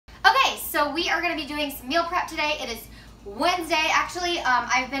so we are going to be doing some meal prep today. It is Wednesday, actually.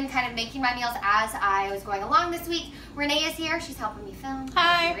 I've been kind of making my meals as I was going along this week. Renee is here. She's helping me film.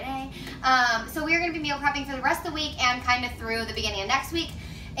 Hi. Renee. So we are going to be meal prepping for the rest of the week and kind of through the beginning of next week.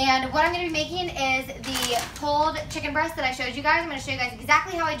 And what I'm going to be making is the pulled chicken breast that I showed you guys. I'm going to show you guys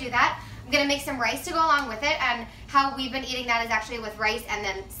exactly how I do that. I'm going to make some rice to go along with it, and how we've been eating that is actually with rice and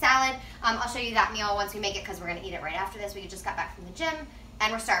then salad. I'll show you that meal once we make it because we're going to eat it right after this. We just got back from the gym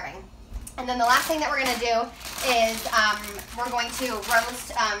and we're starving. And then the last thing that we're going to do is we're going to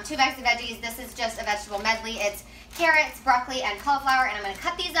roast 2 bags of veggies. This is just a vegetable medley. It's carrots, broccoli, and cauliflower, and I'm going to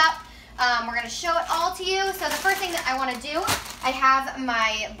cut these up. We're going to show it all to you. So the first thing that I want to do, I have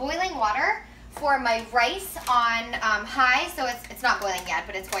my boiling water for my rice on high. So it's not boiling yet,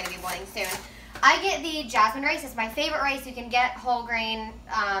 but it's going to be boiling soon. I get the jasmine rice. It's my favorite rice. You can get whole grain,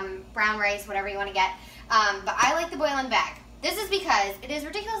 brown rice, whatever you want to get. But I like the boiling bag. This is because it is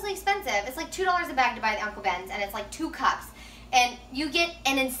ridiculously expensive. It's like $2 a bag to buy the Uncle Ben's, and it's like 2 cups. And you get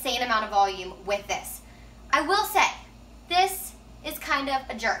an insane amount of volume with this. I will say, this is kind of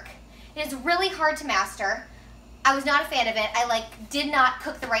a jerk. It is really hard to master. I was not a fan of it. I did not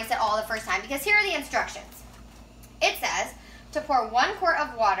cook the rice at all the first time, because here are the instructions. It says to pour 1 quart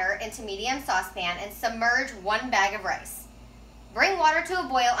of water into medium saucepan and submerge 1 bag of rice. Bring water to a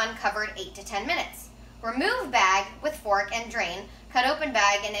boil uncovered 8 to 10 minutes. Remove bag with fork and drain. Cut open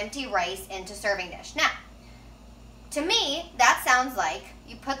bag and empty rice into serving dish. Now, to me, that sounds like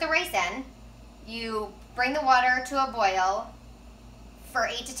you put the rice in, you bring the water to a boil for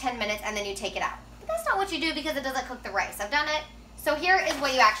 8 to 10 minutes, and then you take it out. But that's not what you do because it doesn't cook the rice. I've done it. So here is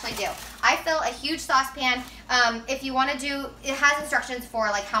what you actually do. I fill a huge saucepan. If you want to do, it has instructions for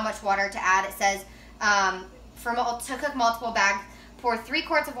like how much water to add. It says to cook multiple bags, pour 3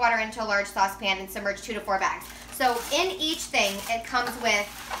 quarts of water into a large saucepan and submerge 2 to 4 bags. So in each thing, it comes with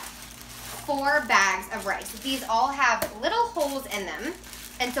 4 bags of rice. These all have little holes in them.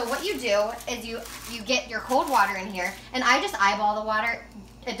 And so what you do is you get your cold water in here, and I just eyeball the water.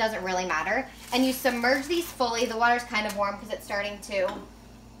 It doesn't really matter. And you submerge these fully. The water's kind of warm because it's starting to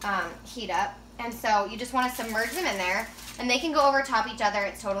heat up. And so you just want to submerge them in there, and they can go over top each other.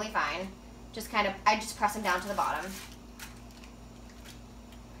 It's totally fine. I just press them down to the bottom.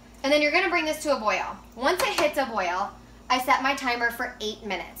 And then you're going to bring this to a boil. Once it hits a boil, I set my timer for 8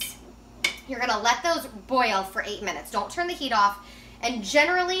 minutes. You're going to let those boil for 8 minutes. Don't turn the heat off. And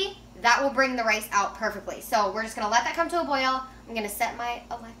generally, that will bring the rice out perfectly. So we're just going to let that come to a boil. I'm going to set my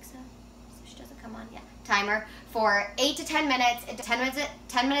Alexa, so she doesn't come on yet, timer for 8 to 10 minutes.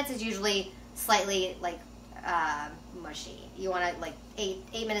 10 minutes is usually slightly mushy. You want to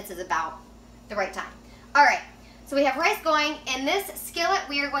 8 minutes is about the right time. All right. So we have rice going. In this skillet,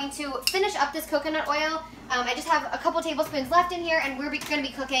 we are going to finish up this coconut oil. I just have a couple tablespoons left in here, and we're going to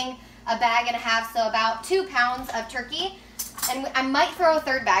be cooking a bag and a half, so about 2 pounds of turkey. And I might throw a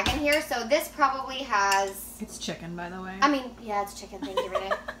 3rd bag in here, so this probably has... It's chicken, by the way. I mean, yeah, it's chicken. Thank you,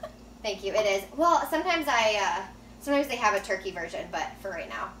 Renee. Thank you. It is. Well, sometimes sometimes they have a turkey version, but for right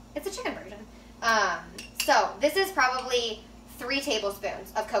now, it's a chicken version. So this is probably 3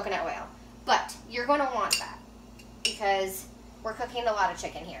 tablespoons of coconut oil, but you're going to want that, because we're cooking a lot of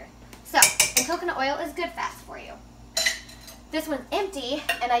chicken here. So, and coconut oil is good fast for you. This one's empty,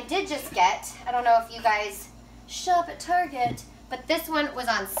 and I did just get, I don't know if you guys shop at Target, but this one was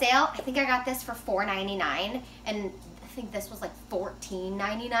on sale. I think I got this for $4.99, and I think this was like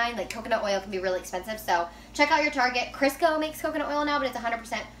 $14.99. Like, coconut oil can be really expensive, so check out your Target. Crisco makes coconut oil now, but it's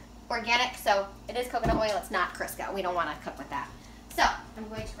 100% organic, so it is coconut oil. It's not Crisco. We don't want to cook with that. So, I'm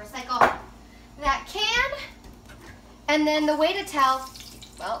going to recycle that can. And then the way to tell,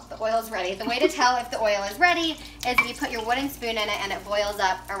 well, the oil is ready. The way to tell if the oil is ready is if you put your wooden spoon in it and it boils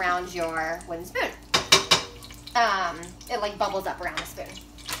up around your wooden spoon. It bubbles up around the spoon.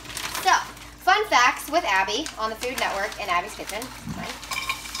 So, fun facts with Abby on the Food Network in Abby's Kitchen. Right.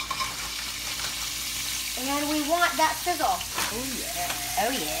 And we want that sizzle. Oh yeah.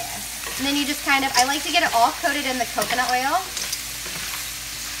 Oh yeah. And then you just I like to get it all coated in the coconut oil.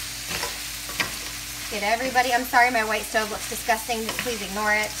 Get everybody, I'm sorry my white stove looks disgusting, just please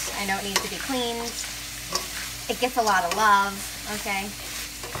ignore it. I know it needs to be cleaned. It gets a lot of love, okay?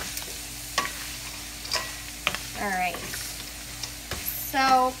 All right.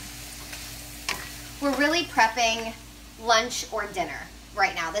 So, we're really prepping lunch or dinner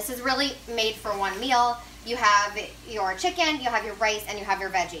right now. This is really made for one meal. You have your chicken, you have your rice, and you have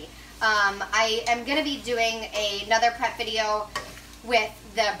your veggie. I am gonna be doing another prep video with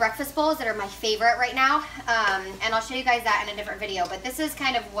the breakfast bowls that are my favorite right now, and I'll show you guys that in a different video, but this is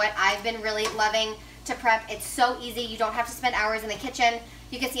kind of what I've been really loving to prep. It's so easy. You don't have to spend hours in the kitchen.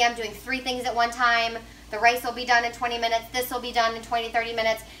 You can see I'm doing 3 things at one time. The rice will be done in 20 minutes, this will be done in 20-30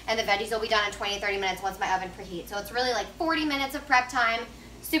 minutes, and the veggies will be done in 20-30 minutes once my oven preheats. So it's really like 40 minutes of prep time,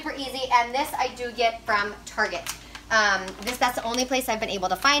 super easy, and this I do get from Target. That's the only place I've been able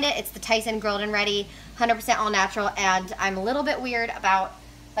to find it. It's the Tyson Grilled and Ready, 100% all natural, and I'm a little bit weird about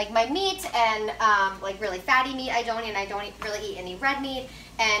like my meat and like really fatty meat I don't really eat any red meat,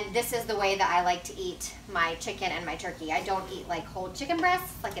 and this is the way that I like to eat my chicken and my turkey. I don't eat like whole chicken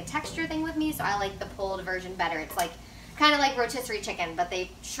breasts, like a texture thing with me, so I like the pulled version better. It's like kind of like rotisserie chicken, but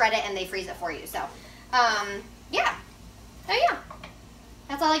they shred it and they freeze it for you. So yeah, so yeah,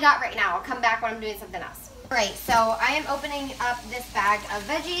 that's all I got right now. I'll come back when I'm doing something else. All right, so I am opening up this bag of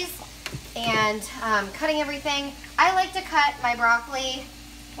veggies and cutting everything. I like to cut my broccoli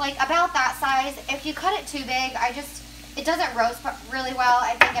like about that size. If you cut it too big, it doesn't roast really well,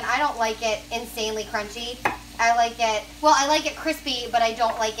 I think, and I don't like it insanely crunchy. I like it crispy, but I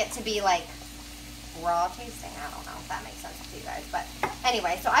don't like it to be like raw tasting. I don't know if that makes sense to you guys, but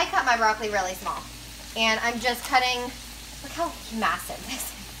anyway, so I cut my broccoli really small, and I'm just cutting, look how massive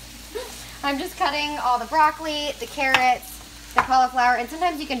this is. I'm just cutting all the broccoli, the carrots, the cauliflower, and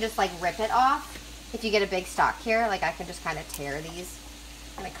sometimes you can just like rip it off if you get a big stalk here. Like I can just kind of tear these.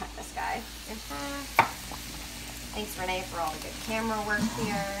 I'm gonna cut this guy. Thanks, Renee, for all the good camera work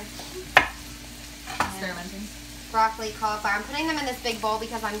here. Experimenting. Broccoli, cauliflower. I'm putting them in this big bowl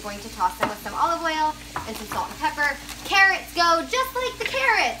because I'm going to toss them with some olive oil and some salt and pepper. Carrots go just like the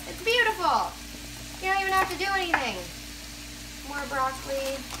carrots. It's beautiful. You don't even have to do anything. More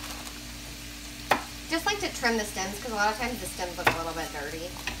broccoli. Just like to trim the stems because a lot of times the stems look a little bit dirty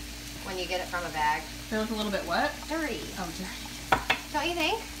when you get it from a bag. They look a little bit what? Dirty. Oh, dirty. Don't you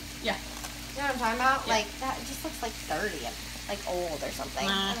think? Yeah. You know what I'm talking about? Yeah. Like, that it just looks like dirty and like old or something.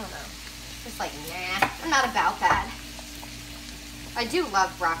 I don't know. Just like, nah, I'm not about that. I do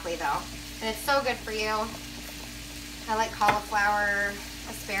love broccoli though, and it's so good for you. I like cauliflower,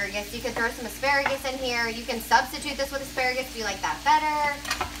 asparagus. You could throw some asparagus in here. You can substitute this with asparagus if you like that better.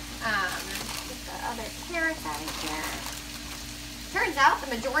 Get the other carrots out of here. Turns out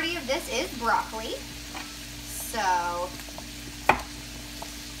the majority of this is broccoli. So,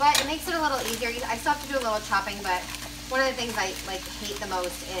 but it makes it a little easier. I still have to do a little chopping, but one of the things I like hate the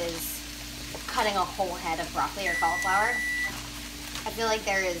most is cutting a whole head of broccoli or cauliflower. I feel like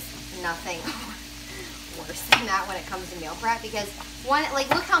there is nothing worse than that when it comes to meal prep, because one, like,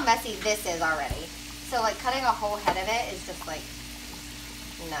 look how messy this is already. So like cutting a whole head of it is just like,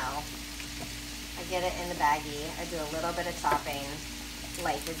 no. I get it in the baggie. I do a little bit of chopping.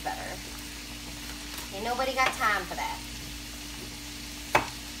 Life is better. Ain't nobody got time for that.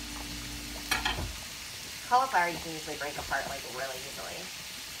 Cauliflower you can usually break apart like really easily.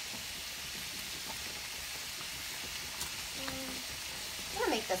 I'm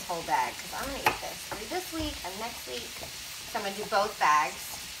gonna make this whole bag because I'm gonna eat this week and next week. So I'm gonna do both bags,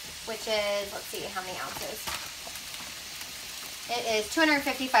 which is, let's see how many ounces. It is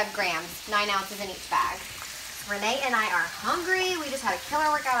 255 grams, 9 ounces in each bag. Renee and I are hungry. We just had a killer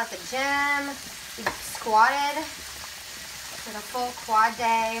workout at the gym. We squatted for the full quad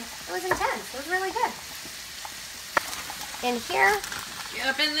day. It was intense. It was really good. In here. Get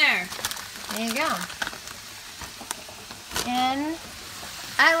up in there. There you go. And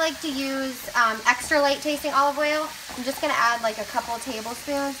I like to use extra light tasting olive oil. I'm just going to add like a couple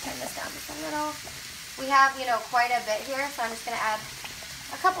tablespoons. Turn this down just a little. We have, you know, quite a bit here, so I'm just going to add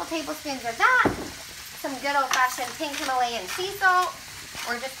a couple tablespoons of that. Some good old-fashioned pink Himalayan sea salt,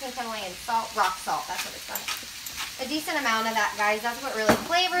 or just pink Himalayan salt, rock salt, that's what it's called. A decent amount of that, guys. That's what really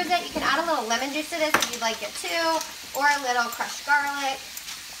flavors it. You can add a little lemon juice to this if you'd like it too, or a little crushed garlic,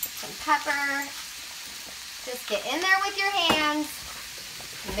 some pepper. Just get in there with your hands,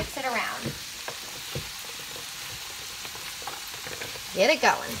 mix it around. Get it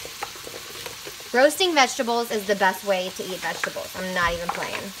going. Roasting vegetables is the best way to eat vegetables. I'm not even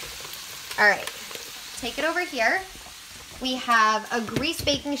playing. All right, take it over here. We have a grease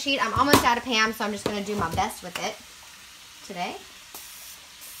baking sheet. I'm almost out of Pam, so I'm just gonna do my best with it today,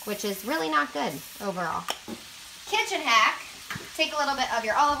 which is really not good overall. Kitchen hack, take a little bit of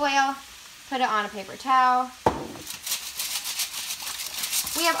your olive oil, put it on a paper towel.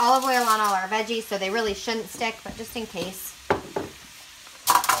 We have olive oil on all our veggies, so they really shouldn't stick, but just in case.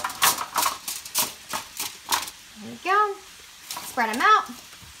 There you go. Spread them out.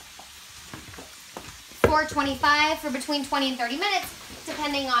 425 for between 20 and 30 minutes,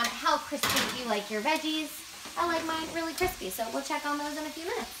 depending on how crispy you like your veggies. I like mine really crispy, so we'll check on those in a few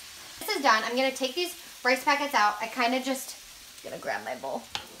minutes. This is done. I'm gonna take these rice packets out. I kind of just, gonna grab my bowl.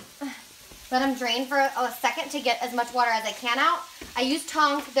 Let them drain for a second to get as much water as I can out. I use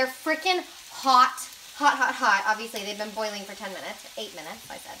tongs. They're freaking hot. Hot, hot, hot. Obviously, they've been boiling for 10 minutes. 8 minutes,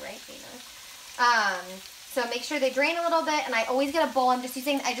 I said, right? 8 minutes. So make sure they drain a little bit, and I always get a bowl. I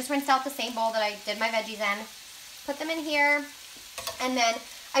just rinsed out the same bowl that I did my veggies in. Put them in here, and then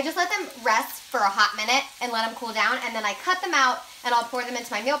I just let them rest for a hot minute and let them cool down, and then I cut them out, and I'll pour them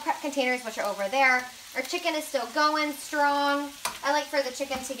into my meal prep containers, which are over there. Our chicken is still going strong. I like for the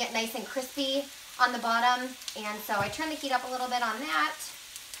chicken to get nice and crispy on the bottom, and so I turn the heat up a little bit on that,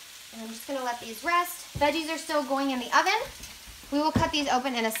 and I'm just gonna let these rest. Veggies are still going in the oven. We will cut these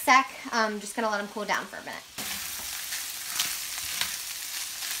open in a sec. I'm just gonna let them cool down for a minute.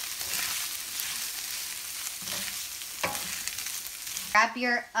 Grab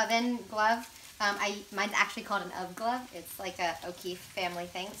your oven glove. Mine's actually called an oven glove. It's like a O'Keefe family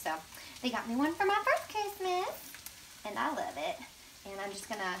thing. So they got me one for my first Christmas, and I love it. And I'm just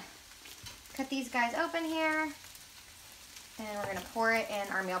gonna cut these guys open here, and we're gonna pour it in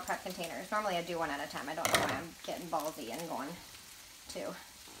our meal prep containers. Normally I do one at a time. I don't know why I'm getting ballsy and going two.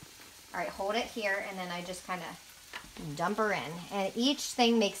 All right, hold it here, and then I just kind of dump her in. And each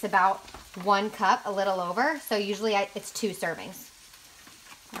thing makes about 1 cup, a little over. So usually it's 2 servings.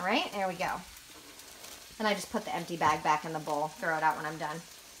 All right, there we go. And I just put the empty bag back in the bowl, throw it out when I'm done.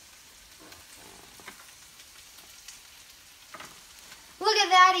 Look at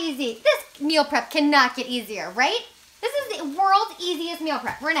that easy. This meal prep cannot get easier, right? This is the world's easiest meal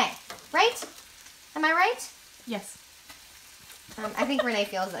prep. Renee, right? Am I right? Yes. I think Renee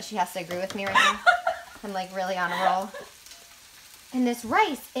feels that she has to agree with me right now. I'm like really on a roll. And this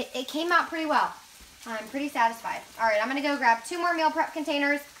rice, it came out pretty well. I'm pretty satisfied. All right, I'm gonna go grab 2 more meal prep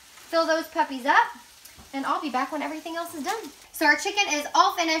containers, fill those puppies up, and I'll be back when everything else is done. So our chicken is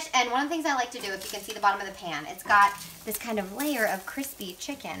all finished, and one of the things I like to do, if you can see the bottom of the pan, it's got this kind of layer of crispy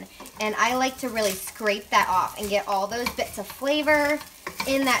chicken, and I like to really scrape that off and get all those bits of flavor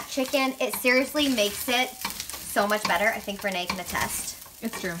in that chicken. It seriously makes it so much better. I think Renee can attest.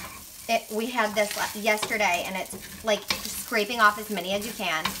 It's true. We had this yesterday, and it's like just scraping off as many as you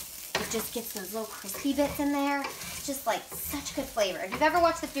can. It just gets those little crispy bits in there. It's just like such good flavor. If you've ever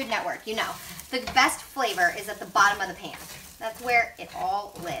watched the Food Network, you know the best flavor is at the bottom of the pan. That's where it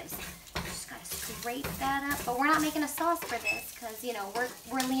all lives. Just gotta scrape that up. But we're not making a sauce for this because, you know,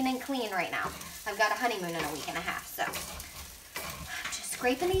 we're lean and clean right now. I've got a honeymoon in a week and a half, so I'm just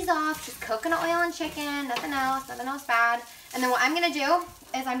scraping these off. Just coconut oil and chicken, nothing else bad. And then what I'm gonna do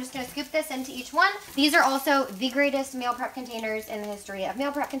is I'm just gonna scoop this into each one. These are also the greatest meal prep containers in the history of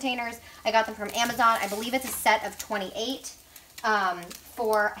meal prep containers. I got them from Amazon. I believe it's a set of 28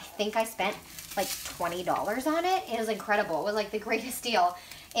 for, I think I spent like $20 on it. It was incredible. It was like the greatest deal.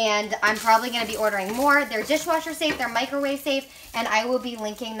 And I'm probably gonna be ordering more. They're dishwasher safe, they're microwave safe, and I will be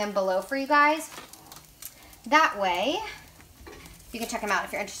linking them below for you guys. That way, you can check them out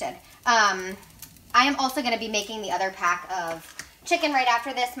if you're interested. I am also going to be making the other pack of chicken right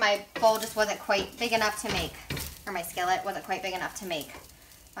after this. My bowl just wasn't quite big enough to make, or my skillet wasn't quite big enough to make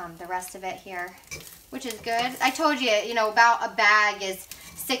the rest of it here, which is good. I told you, you know, about a bag is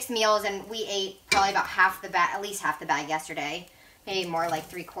 6 meals, and we ate probably about half the bag, at least half the bag yesterday. Maybe more like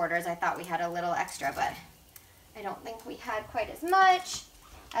 3/4. I thought we had a little extra, but I don't think we had quite as much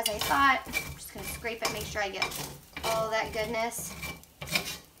as I thought. I'm just going to scrape it, make sure I get all that goodness.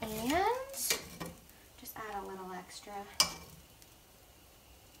 And add a little extra.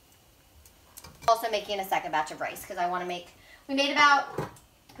 Also making a second batch of rice because I want to make, we made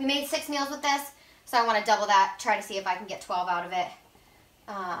 6 meals with this, so I want to double that, try to see if I can get 12 out of it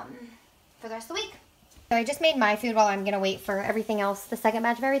for the rest of the week. So I just made my food while I'm going to wait for everything else, the second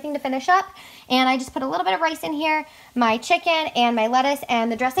batch of everything to finish up. And I just put a little bit of rice in here, my chicken and my lettuce,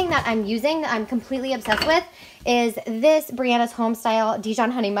 and the dressing that I'm using, that I'm completely obsessed with, is this Brianna's Homestyle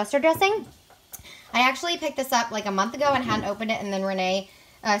Dijon Honey Mustard dressing. I actually picked this up like a month ago and hadn't opened it, and then Renee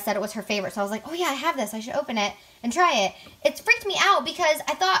said it was her favorite. So I was like, oh yeah, I have this. I should open it and try it. It freaked me out because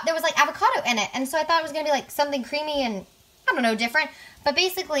I thought there was like avocado in it, and so I thought it was going to be like something creamy and, I don't know, different. But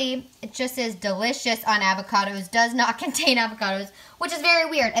basically, it just is delicious on avocados, does not contain avocados, which is very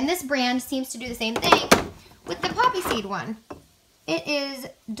weird. And this brand seems to do the same thing with the poppy seed one. It is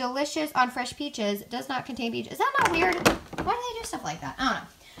delicious on fresh peaches, does not contain peaches. Is that not weird? Why do they do stuff like that? I don't know.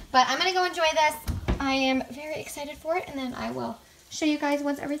 But I'm going to go enjoy this. I am very excited for it, and then I will show you guys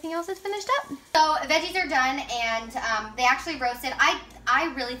once everything else is finished up. So veggies are done, and they actually roasted.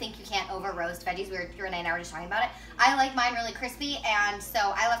 I really think you can't over roast veggies. Renee and I were just talking about it. I like mine really crispy, and so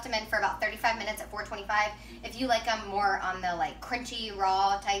I left them in for about 35 minutes at 425. If you like them more on the like crunchy,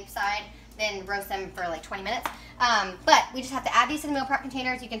 raw type side, then roast them for like 20 minutes. But we just have to add these to the meal prep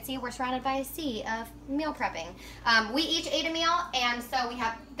containers. You can see we're surrounded by a sea of meal prepping. We each ate a meal, and so we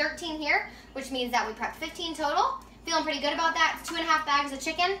have 13 here, which means that we prepped 15 total. Feeling pretty good about that. 2.5 bags of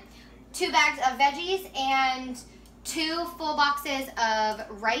chicken, 2 bags of veggies, and 2 full boxes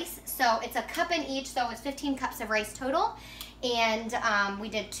of rice. So it's a cup in each, so it's 15 cups of rice total. And we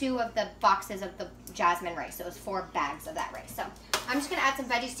did 2 of the boxes of the jasmine rice, so it was 4 bags of that rice. So I'm just gonna add some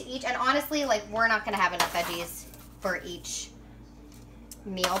veggies to each, and honestly, like, we're not gonna have enough veggies for each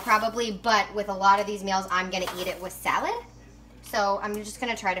meal probably, but with a lot of these meals, I'm gonna eat it with salad. So I'm just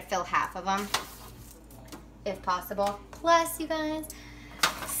gonna try to fill half of them, if possible. Plus, you guys,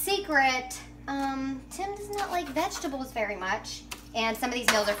 secret, Tim does not like vegetables very much, and some of these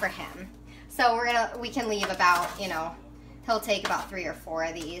meals are for him. So we can leave about, you know, he'll take about 3 or 4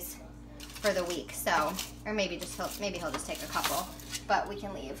 of these for the week. So, or maybe he'll just take a couple, but we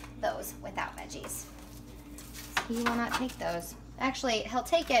can leave those without veggies. He will not take those. Actually, he'll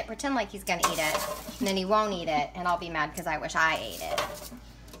take it, pretend like he's gonna eat it, and then he won't eat it, and I'll be mad because I wish I ate it.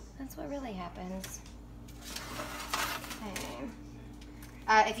 That's what really happens. Okay.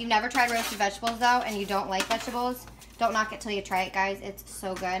 If you've never tried roasted vegetables though, and you don't like vegetables, don't knock it till you try it, guys. It's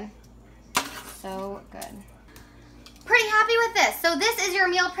so good. So good. Pretty happy with this. So this is your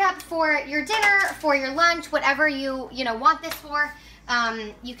meal prep for your dinner, for your lunch, whatever you want this for.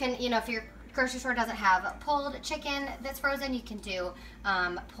 You can, if your grocery store doesn't have pulled chicken that's frozen, you can do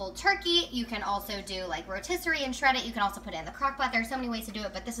pulled turkey. You can also do like rotisserie and shred it. You can also put it in the crock pot. There's so many ways to do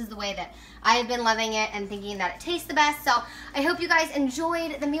it, but this is the way that I've been loving it and thinking that it tastes the best. So I hope you guys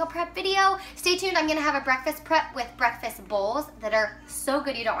enjoyed the meal prep video. Stay tuned. I'm gonna have a breakfast prep with breakfast bowls that are so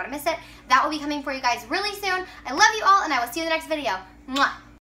good you don't want to miss it. That will be coming for you guys really soon. I love you all, and I will see you in the next video. Mwah.